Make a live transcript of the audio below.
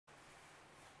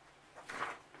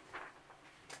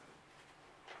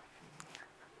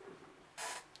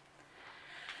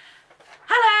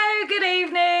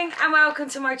and welcome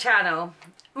to my channel.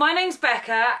 My name's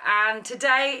Becca and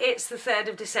today it's the 3rd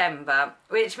of December,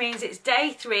 which means it's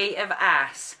day 3 of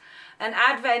ASS, an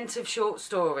advent of short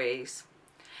stories.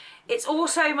 It's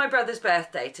also my brother's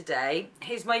birthday today.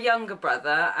 He's my younger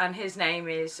brother and his name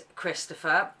is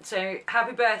Christopher, so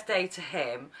happy birthday to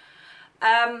him.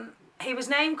 He was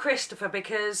named Christopher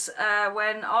because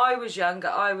when I was younger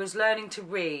I was learning to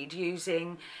read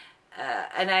using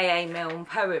an A.A.Milne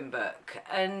poem book,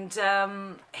 and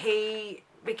he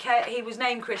was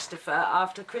named Christopher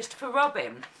after Christopher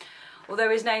Robin, although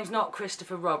his name's not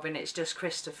Christopher Robin, it's just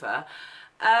Christopher.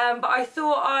 But I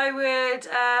thought I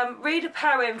would read a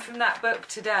poem from that book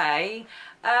today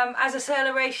as a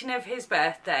celebration of his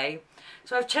birthday.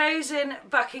 So I've chosen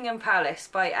Buckingham Palace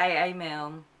by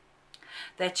A.A.Milne.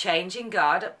 They're changing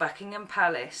guard at Buckingham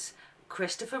Palace.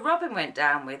 Christopher Robin went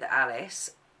down with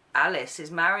Alice. Alice is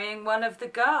marrying one of the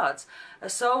guards. A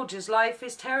soldier's life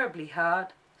is terribly hard,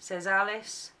 says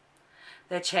Alice.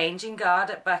 They're changing guard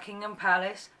at Buckingham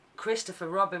Palace. Christopher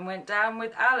Robin went down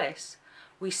with Alice.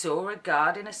 We saw a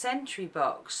guard in a sentry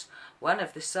box. One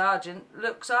of the sergeant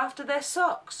looks after their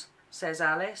socks, says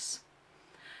Alice.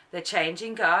 They're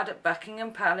changing guard at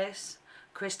Buckingham Palace.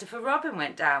 Christopher Robin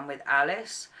went down with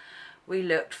Alice. We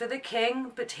looked for the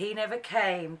king, but he never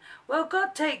came. Well,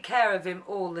 God take care of him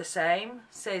all the same,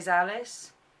 says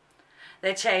Alice.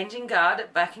 They're changing guard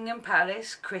at Buckingham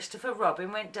Palace. Christopher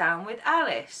Robin went down with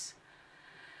Alice.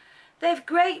 They've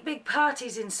great big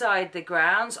parties inside the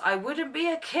grounds. I wouldn't be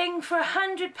a king for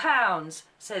 £100,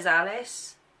 says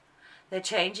Alice. They're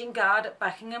changing guard at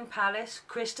Buckingham Palace.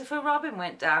 Christopher Robin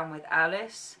went down with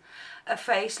Alice. A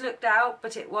face looked out,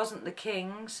 but it wasn't the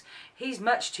king's. He's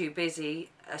much too busy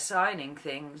assigning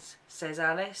things, says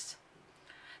Alice.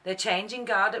 They're changing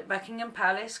guard at Buckingham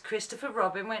Palace. Christopher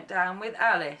Robin went down with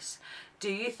Alice.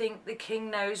 Do you think the king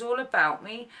knows all about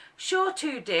me? Sure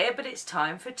to, dear, but it's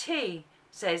time for tea,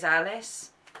 says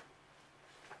Alice.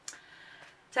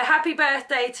 So happy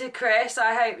birthday to Chris.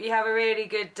 I hope you have a really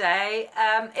good day.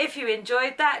 If you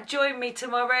enjoyed that, join me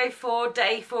tomorrow for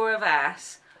day 4 of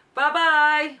ASS. Bye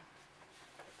bye.